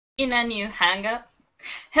in a new hangout.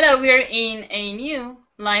 Hello, we're in a new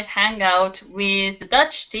live hangout with the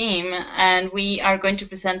Dutch team, and we are going to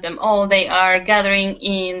present them all. They are gathering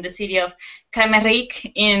in the city of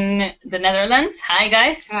Kamerik in the Netherlands. Hi,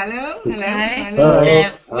 guys. Hello. Hello. Hi.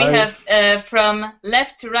 Hello. We have from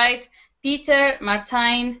left to right Pieter,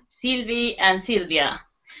 Martijn, Sylvie, and Sylvia.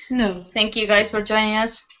 No. Thank you guys for joining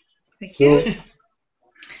us. Thank you.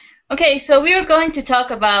 Okay, so we are going to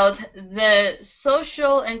talk about the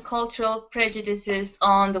social and cultural prejudices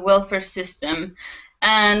on the welfare system.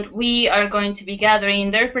 And we are going to be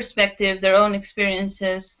gathering their perspectives, their own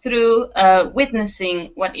experiences through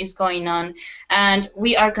witnessing what is going on. And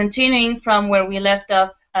we are continuing from where we left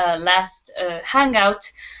off last hangout.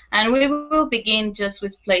 And we will begin just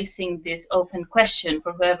with placing this open question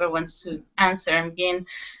for whoever wants to answer and begin.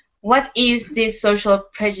 What is this social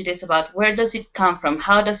prejudice about? Where does it come from?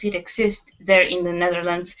 How does it exist there in the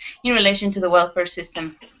Netherlands in relation to the welfare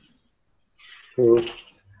system? So,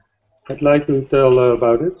 I'd like to tell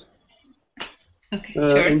about it. Okay,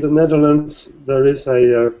 sure. In the Netherlands, there is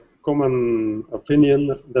a common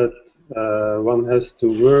opinion that one has to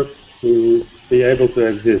work to be able to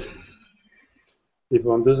exist. If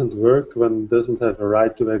one doesn't work, one doesn't have a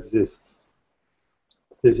right to exist.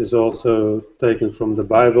 This is also taken from the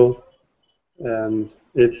Bible, and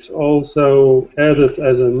it's also added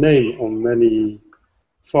as a name on many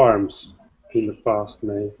farms in the past,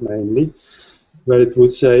 mainly, where it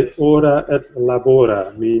would say ora et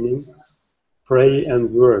labora, meaning pray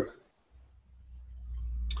and work.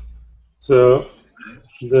 So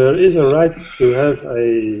there is a right to have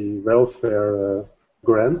a welfare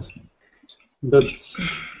grant, but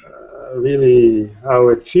really how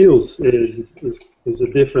it feels is a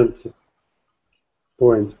different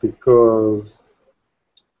point, because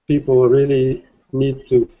people really need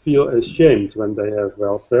to feel ashamed when they have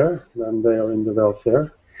welfare, when they are in the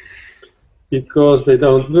welfare, because they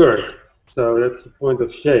don't work. So that's a point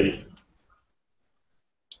of shame.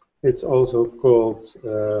 It's also called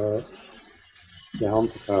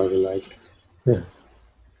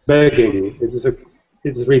begging.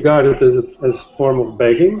 It's regarded as a form of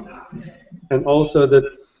begging, and also that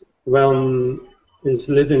one is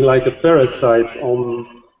living like a parasite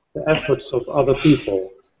on the efforts of other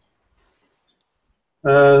people.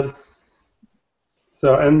 And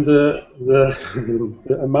the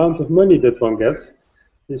amount of money that one gets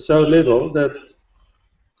is so little that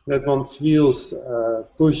one feels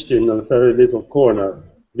pushed in a very little corner,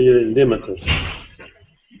 very limited.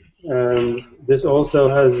 And this also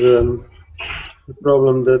has the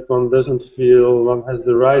problem that one doesn't feel one has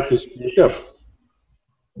the right to speak up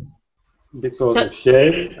because of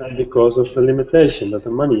shame and because of the limitation of the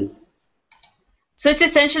money. So it's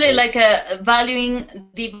essentially like a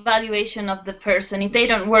devaluation of the person. If they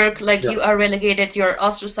don't work, like you are relegated, you're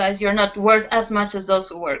ostracized, you're not worth as much as those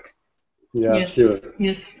who work. Yeah, yes. Sure.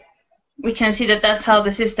 Yes. We can see that that's how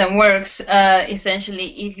the system works.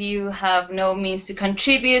 Essentially, if you have no means to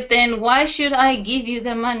contribute, then why should I give you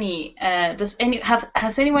the money? Has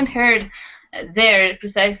anyone heard there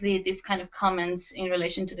precisely this kind of comments in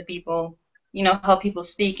relation to the people? You know, how people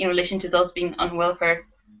speak in relation to those being on welfare?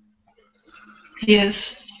 Yes.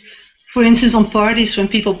 For instance, on parties, when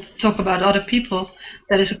people talk about other people,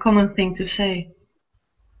 that is a common thing to say.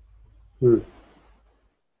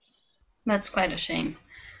 That's quite a shame.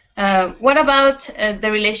 What about the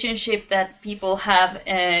relationship that people have,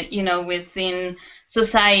 within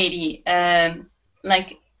society?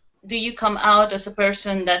 Like, do you come out as a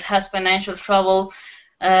person that has financial trouble?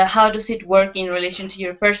 How does it work in relation to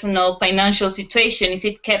your personal financial situation? Is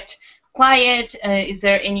it kept quiet? Is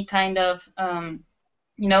there any kind of,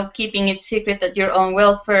 keeping it secret at your own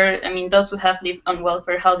welfare? I mean, those who have lived on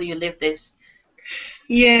welfare, how do you live this?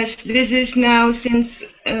 Yes, this is now since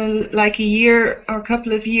like a year or a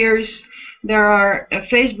couple of years, there are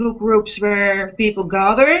Facebook groups where people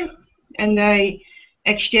gather and they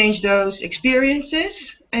exchange those experiences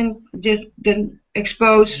and just then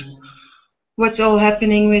expose what's all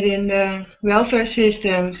happening within the welfare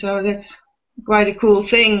system. So that's quite a cool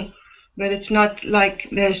thing, but it's not like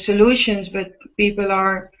there's solutions, but people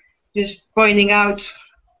are just pointing out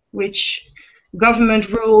which government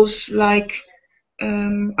rules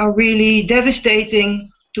are really devastating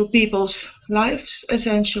to people's lives,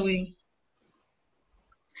 essentially.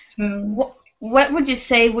 So. What would you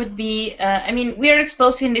say would be, we are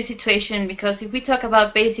exposed in this situation because if we talk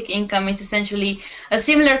about basic income, it's essentially a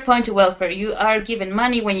similar point to welfare. You are given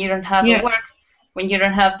money when you don't have a work, when you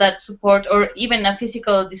don't have that support or even a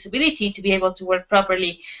physical disability to be able to work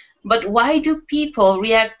properly. But why do people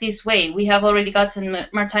react this way? We have already gotten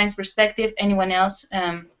Martijn's perspective. Anyone else?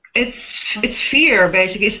 It's fear,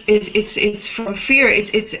 basically. It's from fear.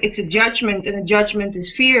 It's a judgment, and a judgment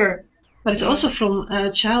is fear. But it's also from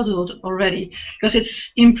childhood already, because it's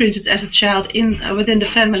imprinted as a child within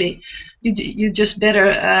the family. You just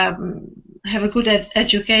better have a good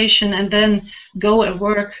education and then go and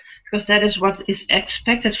work, because that is what is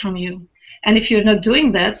expected from you. And if you're not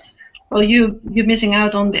doing that, well, you're missing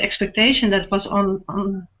out on the expectation that was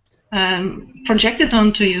projected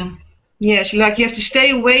onto you. Yes, like you have to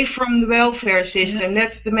stay away from the welfare system.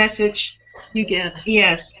 That's the message you get.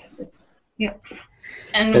 Yes. Yeah.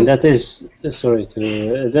 And that is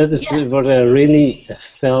what I really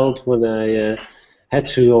felt when I had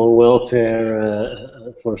to go on welfare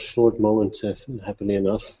for a short moment, happily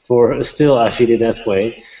enough. Still, I feel it that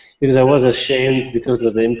way, because I was ashamed because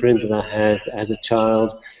of the imprint that I had as a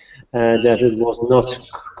child, that it was not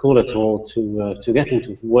cool at all to get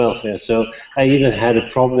into welfare. So I even had a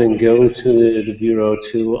problem going to the bureau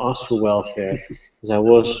to ask for welfare, because I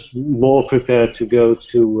was more prepared to go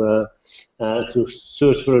to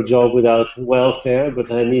search for a job without welfare, but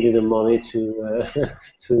I needed the money to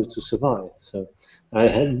survive. So I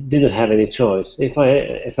didn't have any choice. If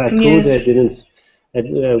I could, I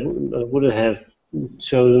wouldn't have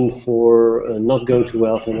chosen for not going to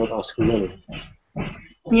welfare, not asking money.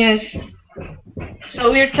 Yes.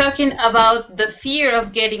 So we're talking about the fear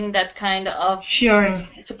of getting that kind of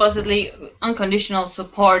supposedly unconditional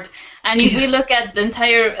support. And if we look at the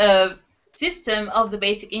entire system of the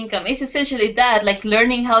basic income, it's essentially that, like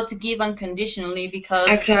learning how to give unconditionally,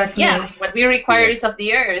 because what we require is of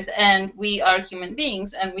the earth, and we are human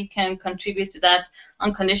beings, and we can contribute to that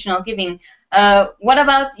unconditional giving. What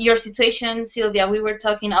about your situation, Sylvia? We were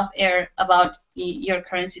talking off air about your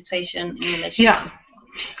current situation in relation to...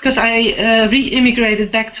 Because I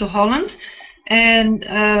re-immigrated back to Holland, and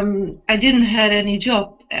I didn't have any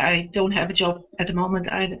job. I don't have a job at the moment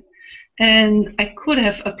either. And I could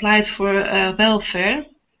have applied for welfare,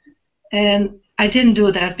 and I didn't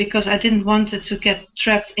do that because I didn't want to get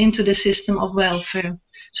trapped into the system of welfare.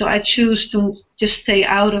 So I choose to just stay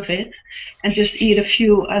out of it and just eat a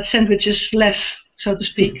few sandwiches less, so to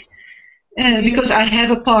speak. Because I have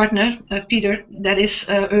a partner, Pieter, that is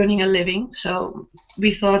earning a living, so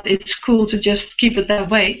we thought it's cool to just keep it that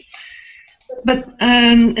way. But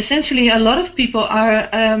essentially, a lot of people are,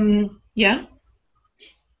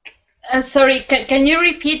 sorry, can you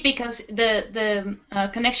repeat, because the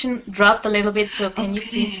connection dropped a little bit, so can you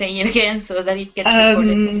please say it again so that it gets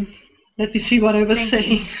recorded? Let me see what I was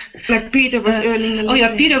saying. Like Pieter was earning a living. Oh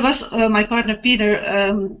yeah, Pieter was, my partner Pieter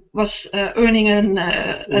was earning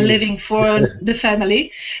a living for the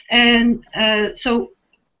family. And so,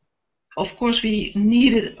 of course, we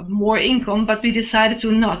needed more income, but we decided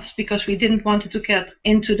to not, because we didn't want to get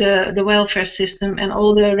into the welfare system and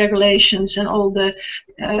all the regulations and all the,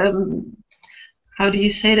 how do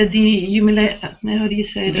you say that,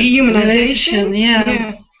 dehumanization,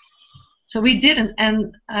 yeah. So we didn't,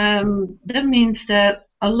 and that means that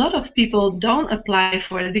a lot of people don't apply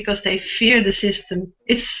for it because they fear the system.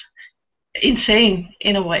 It's insane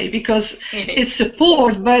in a way, because it's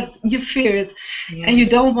support, but you fear it, and you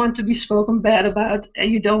don't want to be spoken bad about,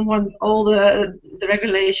 and you don't want all the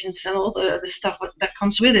regulations and all the stuff that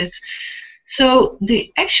comes with it. So the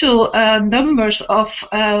actual numbers of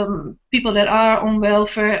people that are on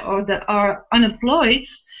welfare or that are unemployed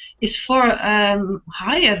is far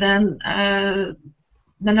higher than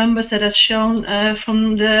the numbers that are shown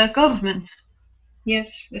from the government. Yes,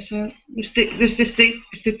 the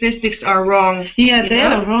statistics are wrong. Yeah, they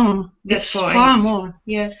are wrong. That's far more.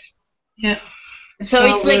 Yes. Yeah. So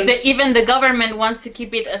it's like even the government wants to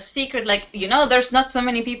keep it a secret, like, there's not so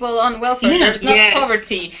many people on welfare, there's not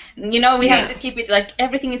poverty, we have to keep it like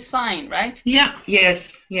everything is fine, right? Yeah. Yes.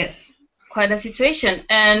 Quite a situation.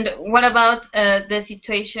 And what about the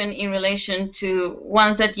situation in relation to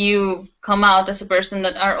ones that you come out as a person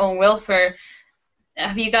that are on welfare?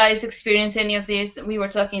 Have you guys experienced any of this? We were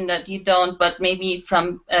talking that you don't, but maybe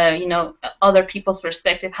from other people's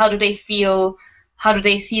perspective, how do they feel? How do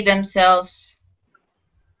they see themselves?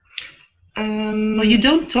 Well, you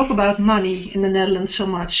don't talk about money in the Netherlands so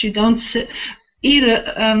much. You don't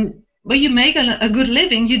either. When you make a good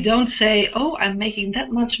living, you don't say, "Oh, I'm making that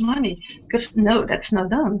much money," because no, that's not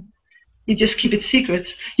done. You just keep it secret.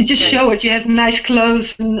 You just show it. You have nice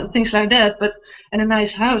clothes and things like that, and a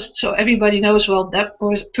nice house, so everybody knows. Well, that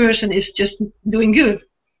person is just doing good,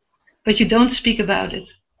 but you don't speak about it.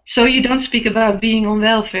 So you don't speak about being on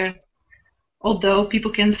welfare, although people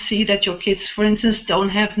can see that your kids, for instance, don't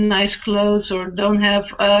have nice clothes or don't have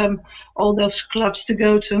all those clubs to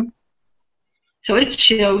go to. So it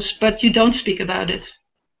shows, but you don't speak about it.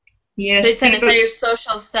 Yes. So it's an entire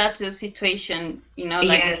social status situation, you know,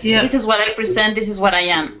 like this is what I present, this is what I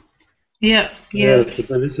am. Yeah. Yes,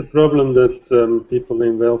 but it's a problem that people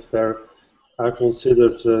in welfare are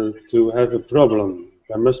considered to have a problem.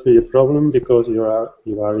 There must be a problem because you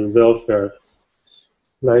are in welfare.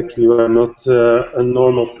 Like you are not a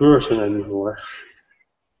normal person anymore.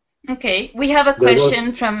 Okay, we have a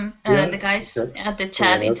question from the guys at the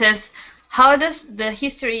chat. It says, how does the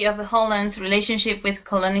history of Holland's relationship with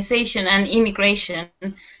colonization and immigration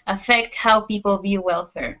affect how people view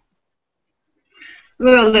welfare?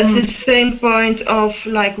 Well, that's the same point of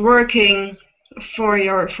like working for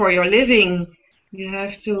your living. You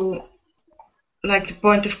have to, like the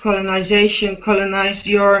point of colonization, colonize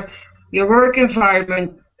your work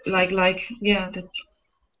environment. That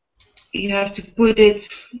you have to put it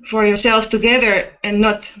for yourself together and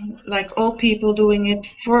not like all people doing it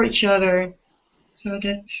for each other. So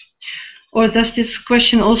that's. Or does this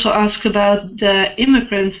question also ask about the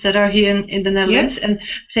immigrants that are here in the Netherlands and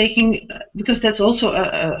taking, because that's also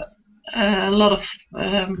a lot of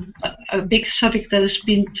a big subject that has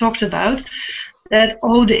been talked about, that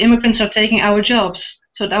the immigrants are taking our jobs.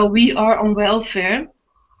 So now we are on welfare,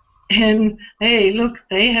 and hey, look,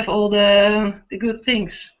 they have all the good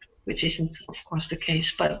things, which isn't, of course, the case,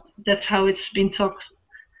 but that's how it's been talked.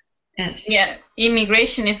 Yes. Yeah,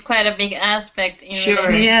 immigration is quite a big aspect in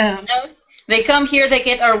relation. Yeah. You know, they come here, they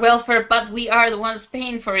get our welfare, but we are the ones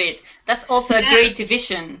paying for it. That's also a great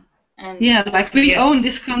division. And like we own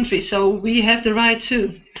this country, so we have the right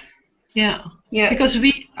to. Yeah. Because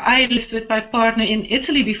I lived with my partner in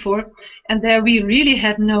Italy before, and there we really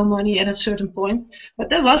had no money at a certain point, but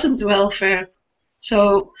there wasn't welfare.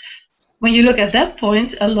 So when you look at that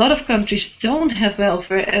point, a lot of countries don't have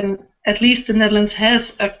welfare, and at least the Netherlands has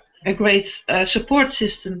a great support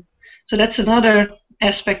system. So that's another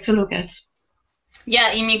aspect to look at.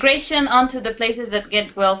 Yeah, immigration onto the places that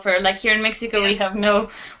get welfare. Like here in Mexico, we have no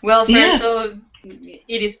welfare, so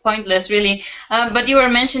it is pointless, really. But you were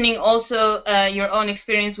mentioning also your own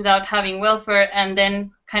experience without having welfare, and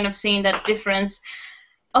then kind of seeing that difference.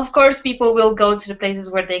 Of course, people will go to the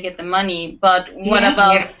places where they get the money, but what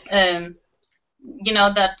about, you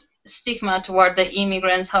know, that stigma toward the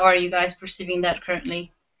immigrants? How are you guys perceiving that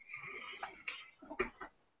currently?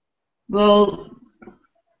 Well,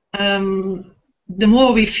 the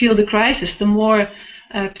more we feel the crisis, the more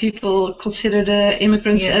people consider the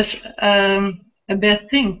immigrants as a bad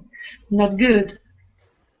thing, not good.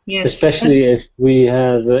 Yes. Especially if we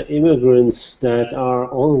have immigrants that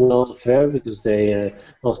are on welfare because they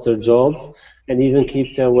lost their job, and even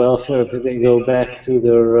keep their welfare if they go back to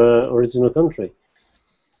their original country.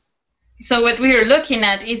 So what we are looking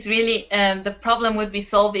at is really the problem would be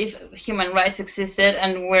solved if human rights existed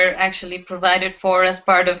and were actually provided for as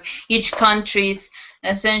part of each country's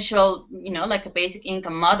essential, you know, like a basic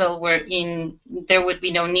income model, wherein there would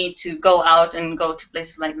be no need to go out and go to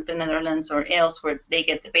places like the Netherlands or else where they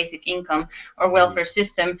get the basic income or welfare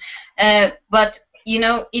system. But you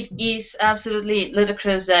know, it is absolutely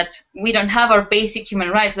ludicrous that we don't have our basic human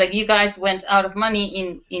rights. Like you guys went out of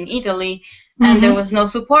money in Italy, and there was no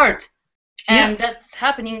support. And that's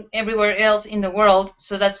happening everywhere else in the world.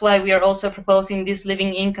 So that's why we are also proposing this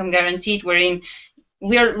living income guaranteed, wherein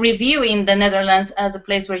we are reviewing the Netherlands as a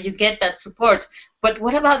place where you get that support. But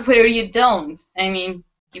what about where you don't? I mean,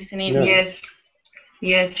 isn't it?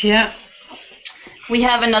 Yes. We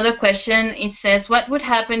have another question. It says, what would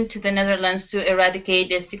happen to the Netherlands to eradicate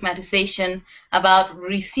the stigmatization about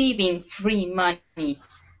receiving free money?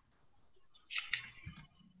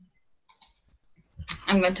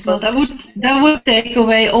 I'm going to post. Well, that would take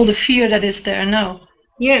away all the fear that is there now.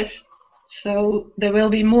 Yes. So there will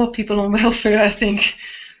be more people on welfare, I think.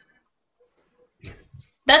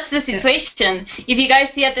 That's the situation. If you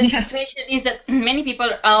guys see it, the situation is that many people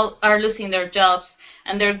are losing their jobs,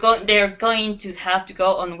 and they're going to have to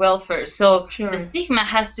go on welfare. So the stigma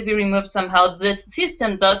has to be removed somehow. This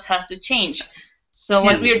system has to change. So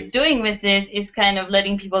what we're doing with this is kind of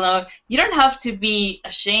letting people know you don't have to be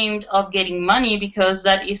ashamed of getting money, because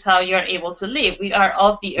that is how you're able to live. We are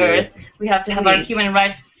of the earth. We have to have our human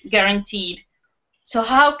rights guaranteed. So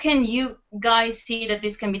how can you guys see that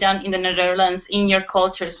this can be done in the Netherlands, in your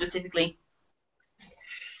culture specifically?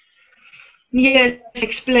 Yes,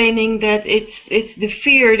 explaining that it's the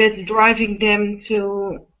fear that's driving them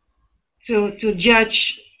to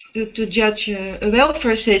judge a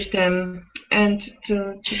welfare system and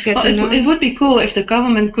to get to know. It would be cool if the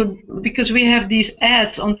government could, because we have these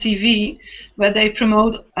ads on TV where they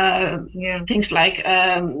promote things like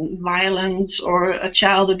violence or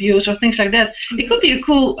child abuse or things like that. It could be a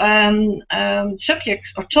cool subject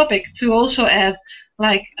or topic to also add,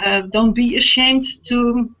 like don't be ashamed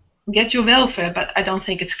to get your welfare, but I don't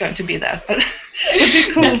think it's going to be that. But it would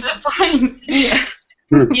be cool. That's fine. Yeah.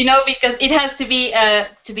 You know, because it has to be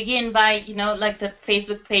to begin by, you know, like the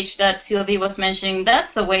Facebook page that Sylvie was mentioning.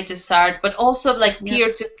 That's a way to start, but also like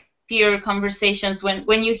peer-to-peer conversations.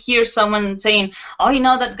 When you hear someone saying, "Oh, you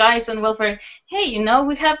know, that guy's on welfare. Hey, you know,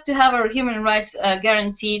 we have to have our human rights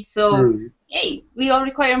guaranteed. So, hey, we all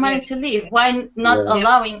require money to live. Why not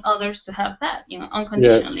allowing others to have that, you know,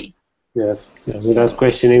 unconditionally?" Yes. Yeah, without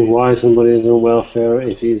questioning why somebody is on welfare,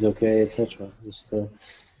 if he's okay, etc. Just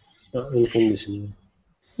unconditionally.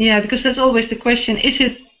 Yeah, because that's always the question: is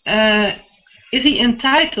he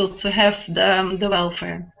entitled to have the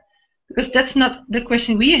welfare? Because that's not the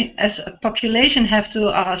question we as a population have to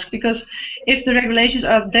ask. Because if the regulations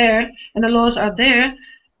are there and the laws are there,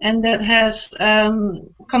 and that has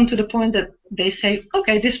come to the point that they say,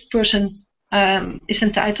 okay, this person is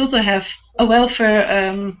entitled to have a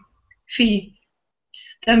welfare fee,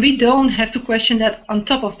 then we don't have to question that on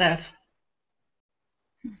top of that.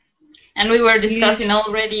 And we were discussing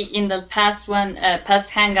already in the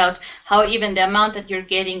past Hangout, how even the amount that you're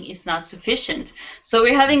getting is not sufficient. So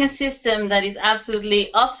we're having a system that is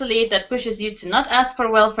absolutely obsolete, that pushes you to not ask for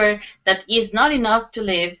welfare, that is not enough to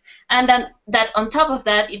live. And then that on top of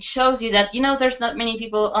that, it shows you that, you know, there's not many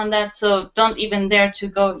people on that, so don't even dare to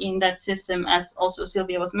go in that system, as also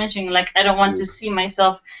Sylvia was mentioning. Like, I don't want to see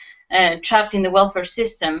myself trapped in the welfare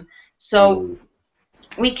system. So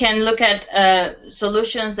we can look at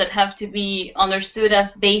solutions that have to be understood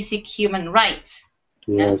as basic human rights.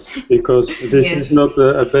 Yes, because this is not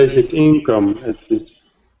a basic income.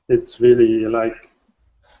 It's really like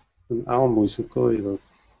an aalmoes, hoe call you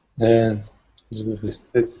that?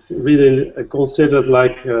 It's really considered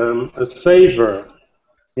like a favor.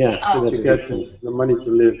 Yeah, to get the money to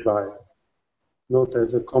live by, not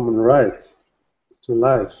as a common right to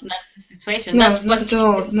life. That's the situation. That's what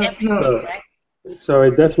right? So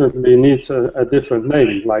it definitely needs a different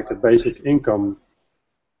name, like a basic income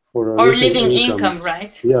or living income,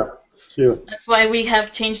 right? Yeah, sure. That's why we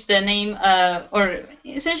have changed the name, or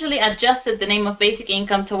essentially adjusted the name of basic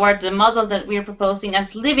income towards the model that we're proposing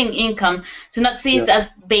as living income, to not see it as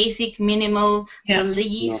basic, minimal, the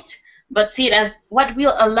least, but see it as what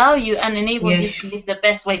will allow you and enable you to live the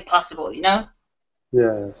best way possible, you know?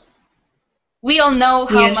 Yes. We all know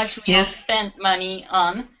how much we all spend money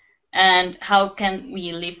on, and how can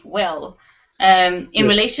we live well. In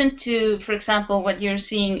relation to, for example, what you're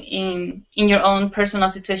seeing in your own personal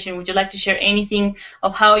situation, would you like to share anything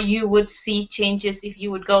of how you would see changes if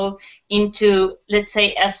you would go into, let's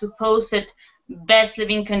say, a supposed best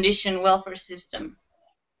living condition welfare system?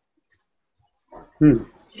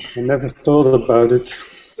 I never thought about it.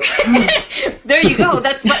 There you go.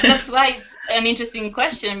 That's why it's an interesting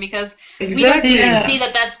question, because we don't even see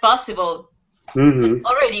that that's possible.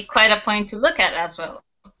 Already quite a point to look at as well.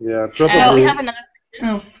 Yeah, probably. We have another.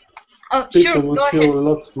 People would feel a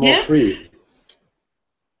lot more free.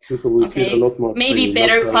 People would feel a lot more free. Maybe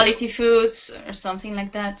better quality foods or something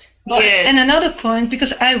like that. And another point,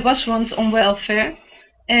 because I was once on welfare,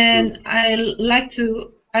 and I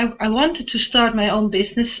wanted to start my own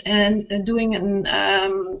business and doing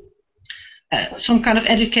some kind of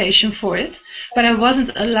education for it, but I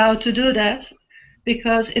wasn't allowed to do that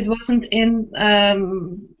because it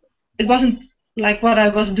wasn't like what I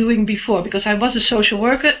was doing before, because I was a social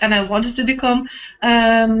worker and I wanted to become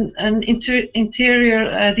an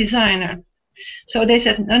interior designer. So they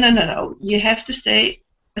said, no, you have to stay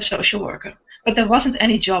a social worker. But there wasn't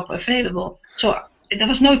any job available. So there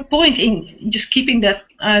was no point in just keeping that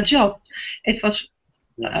job. It was,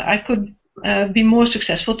 I could be more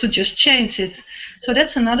successful to just change it. So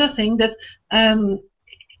that's another thing, that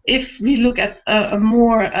if we look at a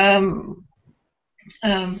more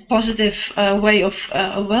positive way of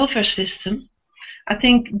a welfare system, I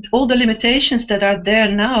think all the limitations that are there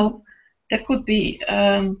now, that could be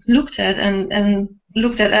looked at and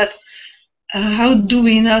looked at how do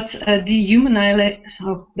we not dehumanize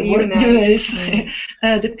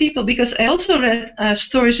the people? Because I also read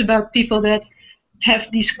stories about people that have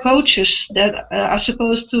these coaches that are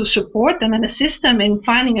supposed to support them and assist them in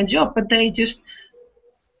finding a job, but they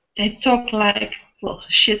talk like, well,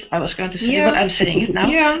 shit, I was going to say, but I'm saying it now.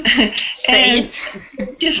 Say it.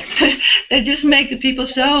 They just make the people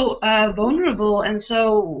so vulnerable and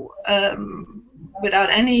so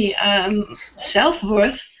without any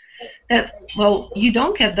self-worth, that, well, you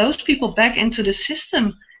don't get those people back into the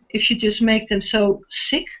system if you just make them so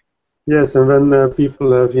sick. Yes, and when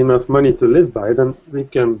people have enough money to live by, then we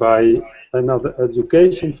can buy another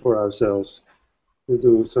education for ourselves to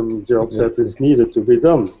do some jobs that is needed to be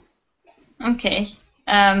done. Okay.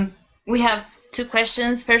 We have two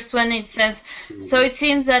questions. First one, it says, so it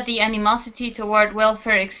seems that the animosity toward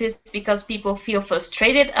welfare exists because people feel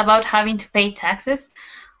frustrated about having to pay taxes.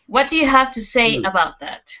 What do you have to say about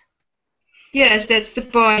that? Yes, that's the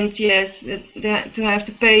point. Yes, that to have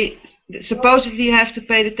to pay, supposedly you have to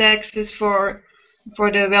pay the taxes for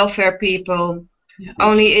the welfare people. Yeah.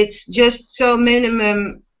 Only it's just so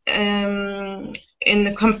minimum in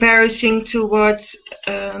the comparison to what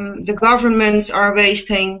the governments are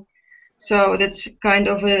wasting. So that's kind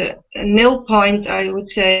of a nil point, I would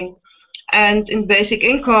say. And in basic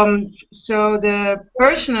income, so the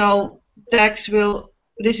personal tax will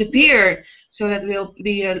disappear. So that will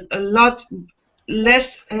be a lot less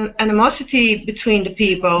animosity between the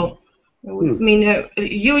people. It would mean a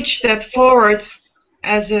huge step forward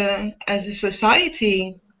as a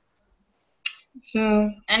society.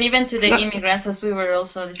 So, and even to the immigrants, as we were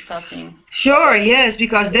also discussing. Sure, yes,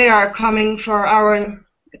 because they are coming for our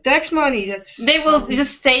tax money. They will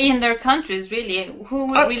just stay in their countries, really. Who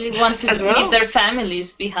would really want to leave their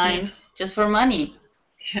families behind just for money?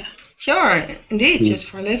 Yeah. Sure, indeed, just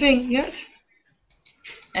for living, yes.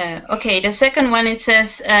 Okay, the second one, it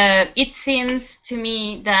says, it seems to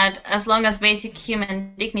me that as long as basic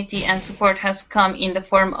human dignity and support has come in the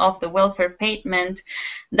form of the welfare payment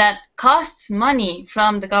that costs money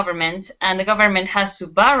from the government, and the government has to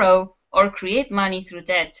borrow or create money through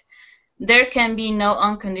debt, there can be no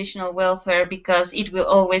unconditional welfare because it will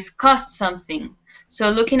always cost something. So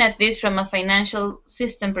looking at this from a financial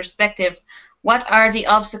system perspective, what are the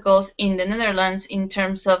obstacles in the Netherlands in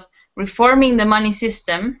terms of reforming the money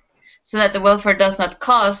system so that the welfare does not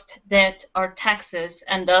cost debt or taxes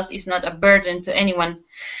and thus is not a burden to anyone?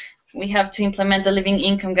 We have to implement the living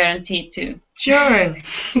income guarantee too. Sure.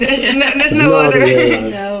 There's no other way.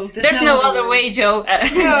 There's no other way, Joe.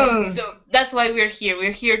 No. So that's why we're here.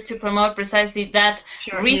 We're here to promote precisely that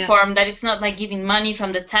reform, that it's not like giving money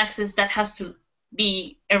from the taxes that has to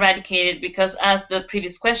be eradicated, because as the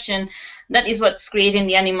previous question, that is what's creating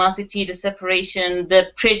the animosity, the separation, the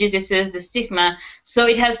prejudices, the stigma. So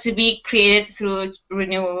it has to be created through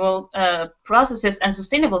renewable processes and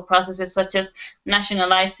sustainable processes, such as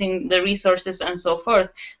nationalizing the resources and so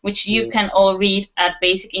forth, which you can all read at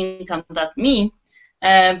basicincome.me.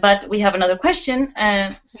 But we have another question.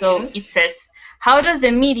 So it says, how does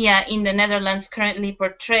the media in the Netherlands currently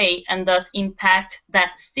portray and thus impact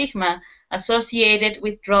that stigma associated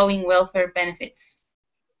with drawing welfare benefits?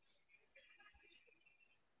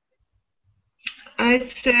 I'd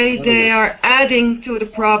say they are adding to the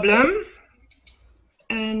problem,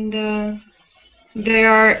 and they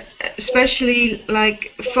are especially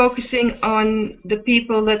like focusing on the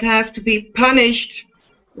people that have to be punished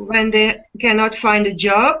when they cannot find a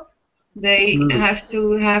job. They have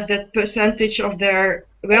to have that percentage of their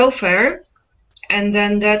welfare, and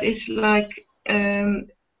then that is like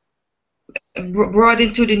brought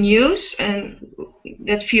into the news, and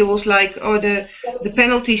that feels like, oh, the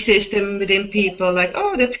penalty system within people, like,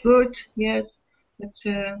 oh, that's good, yes, that's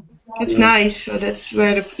nice. So that's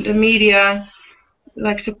where the media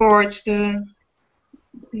like supports the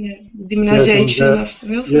demonization of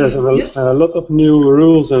welfare. Yes, and a lot of new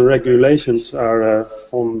rules and regulations are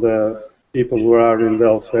on the people who are in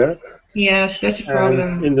welfare. Yes, that's a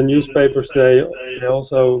problem. And in the newspapers, they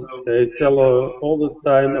tell all the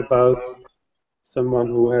time about someone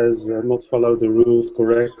who has not followed the rules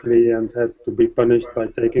correctly and had to be punished by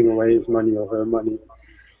taking away his money or her money.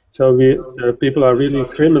 So people are really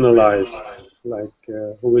criminalized, like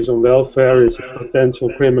who is on welfare is a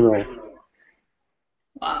potential criminal.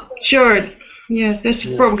 Wow. Sure. Yes, that's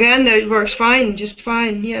propaganda. It works fine, just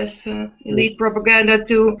fine. Yes, elite propaganda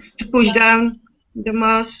to push down the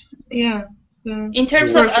mass. Yeah. In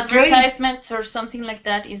terms of advertisements or something like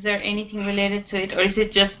that, is there anything related to it, or is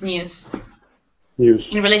it just news? News.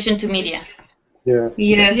 In relation to media? Yeah.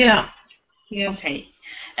 Yeah. Okay.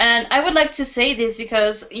 And I would like to say this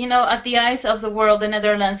because, you know, at the eyes of the world, the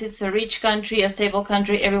Netherlands is a rich country, a stable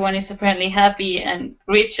country. Everyone is apparently happy and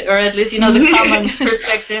rich, or at least, you know, the common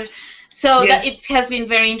perspective. So that it has been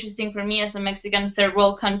very interesting for me as a Mexican third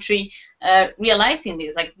world country, realizing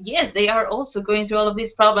this. Like, yes, they are also going through all of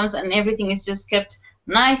these problems, and everything is just kept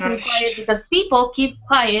nice and quiet because people keep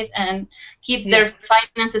quiet and keep their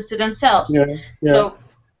finances to themselves. So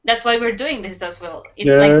that's why we're doing this as well. It's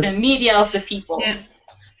like the media of the people.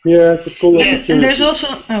 Yeah, it's a cool opportunity. And there's also,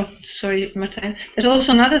 sorry, Martijn. There's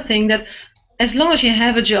also another thing that, as long as you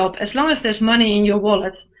have a job, as long as there's money in your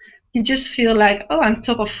wallet, you just feel like, oh, I'm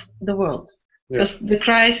top of the world. Because the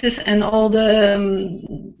crisis and all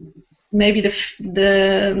the maybe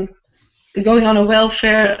the going on a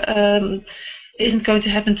welfare isn't going to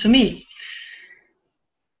happen to me.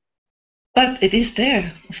 But it is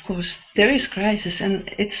there, of course. There is crisis, and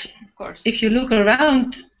it's, Of course. if you look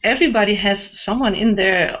around, everybody has someone in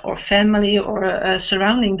their or family or a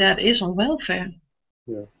surrounding that is on welfare.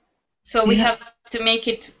 Yeah. So we have to make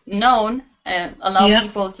it known, allow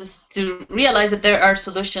people to realize that there are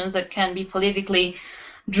solutions that can be politically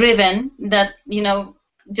driven, that, you know,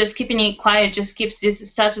 just keeping it quiet just keeps this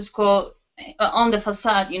status quo on the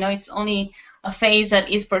facade. You know, it's only a phase that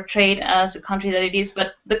is portrayed as a country that it is,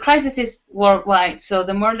 but the crisis is worldwide. So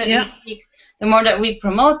the more that we speak, the more that we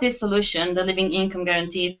promote this solution, the living income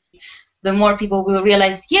guarantee, the more people will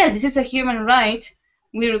realize, yes, this is a human right.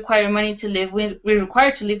 We require money to live. We're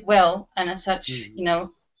required to live well, and as such, you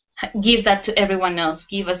know, give that to everyone else.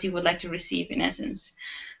 Give as you would like to receive, in essence.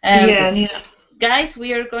 Guys,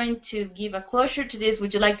 we are going to give a closure to this.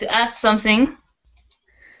 Would you like to add something?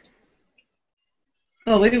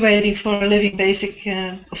 Well, we're waiting for living basic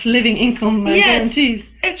living income guarantees.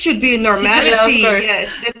 It should be a normality. Yeah, of course. Yes,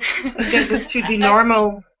 that should be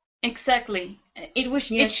normal. Exactly.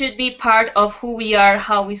 It should be part of who we are,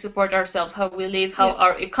 how we support ourselves, how we live, how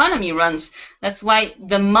our economy runs. That's why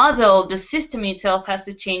the model, the system itself has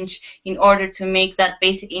to change in order to make that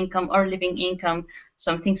basic income or living income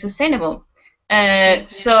something sustainable.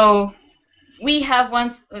 So we have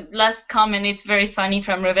one last comment. It's very funny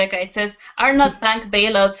from Rebecca. It says, "Are not bank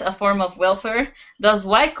bailouts a form of welfare? Thus,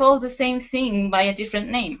 why call the same thing by a different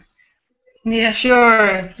name?" Yeah,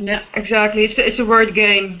 sure. Yeah, exactly. It's a word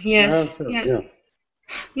game. Yes.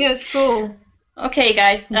 Yes, cool. Okay,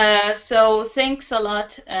 guys. So thanks a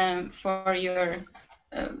lot for your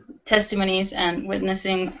testimonies and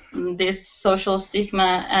witnessing this social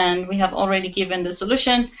stigma. And we have already given the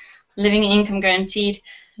solution, living income guaranteed.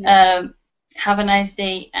 Have a nice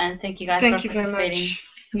day, and thank you guys for participating.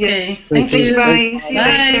 Very much. Okay. Thank you. Bye. See you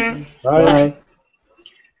later. Bye.